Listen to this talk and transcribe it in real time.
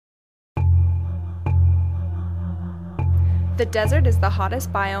The desert is the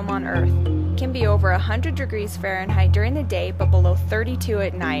hottest biome on Earth. It can be over 100 degrees Fahrenheit during the day, but below 32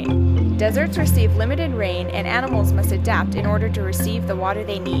 at night. Deserts receive limited rain, and animals must adapt in order to receive the water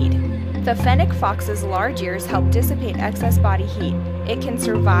they need. The Fennec Fox's large ears help dissipate excess body heat. It can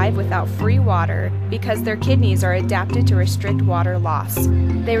survive without free water because their kidneys are adapted to restrict water loss.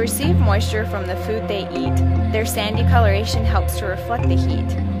 They receive moisture from the food they eat. Their sandy coloration helps to reflect the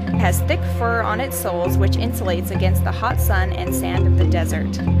heat. It has thick fur on its soles which insulates against the hot sun and sand of the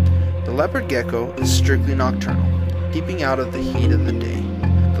desert. The leopard gecko is strictly nocturnal, keeping out of the heat of the day.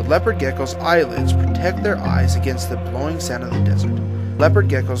 The leopard gecko's eyelids protect their eyes against the blowing sand of the desert. Leopard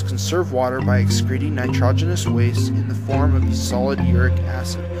geckos conserve water by excreting nitrogenous waste in the form of solid uric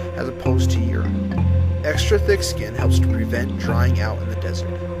acid as opposed to urine. Extra thick skin helps to prevent drying out in the desert.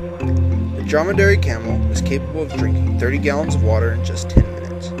 The Dromedary Camel is capable of drinking 30 gallons of water in just 10 minutes.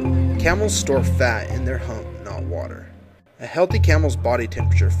 Camels store fat in their hump, not water. A healthy camel's body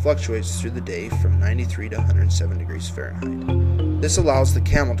temperature fluctuates through the day from 93 to 107 degrees Fahrenheit. This allows the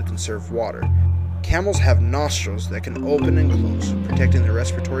camel to conserve water. Camels have nostrils that can open and close, protecting the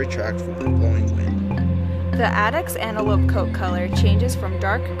respiratory tract from the blowing wind. The Addicts Antelope coat color changes from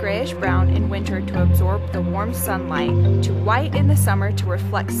dark grayish-brown in winter to absorb the warm sunlight, to white in the summer to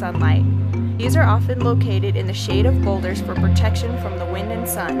reflect sunlight. These are often located in the shade of boulders for protection from the wind and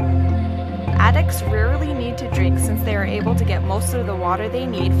sun. Addicts rarely need to drink since they are able to get most of the water they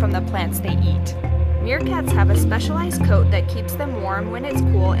need from the plants they eat. Meerkats have a specialized coat that keeps them warm when it's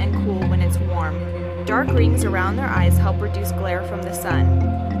cool and cool when it's warm. Dark rings around their eyes help reduce glare from the sun.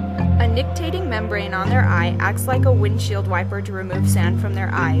 A nictitating membrane on their eye acts like a windshield wiper to remove sand from their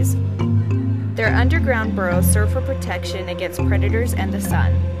eyes. Their underground burrows serve for protection against predators and the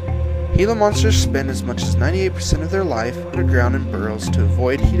sun. Gila monsters spend as much as 98% of their life underground in burrows to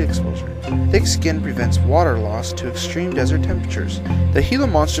avoid heat exposure. Thick skin prevents water loss to extreme desert temperatures. The Gila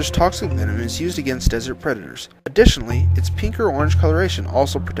monster's toxic venom is used against desert predators. Additionally, its pink or orange coloration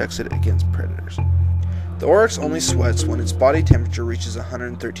also protects it against predators. The oryx only sweats when its body temperature reaches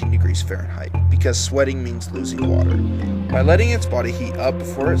 113 degrees Fahrenheit, because sweating means losing water. By letting its body heat up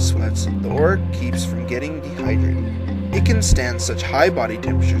before it sweats, the oryx keeps from getting dehydrated. It can stand such high body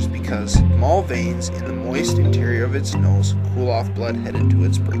temperatures because small veins in the moist interior of its nose cool off blood headed to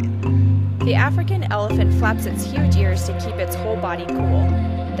its brain. The African elephant flaps its huge ears to keep its whole body cool.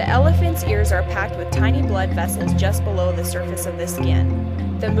 The elephant's ears are packed with tiny blood vessels just below the surface of the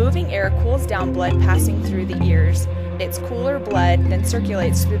skin. The moving air cools down blood passing through the ears. Its cooler blood then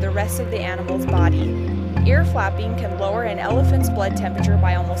circulates through the rest of the animal's body. Ear flapping can lower an elephant's blood temperature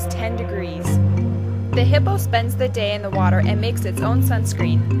by almost 10 degrees. The hippo spends the day in the water and makes its own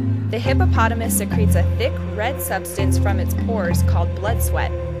sunscreen. The hippopotamus secretes a thick, red substance from its pores called blood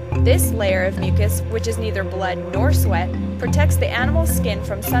sweat. This layer of mucus, which is neither blood nor sweat, protects the animal's skin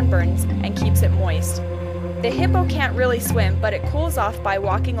from sunburns and keeps it moist. The hippo can't really swim, but it cools off by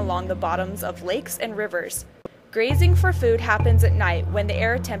walking along the bottoms of lakes and rivers. Grazing for food happens at night when the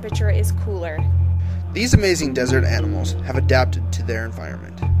air temperature is cooler. These amazing desert animals have adapted to their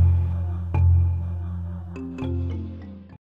environment.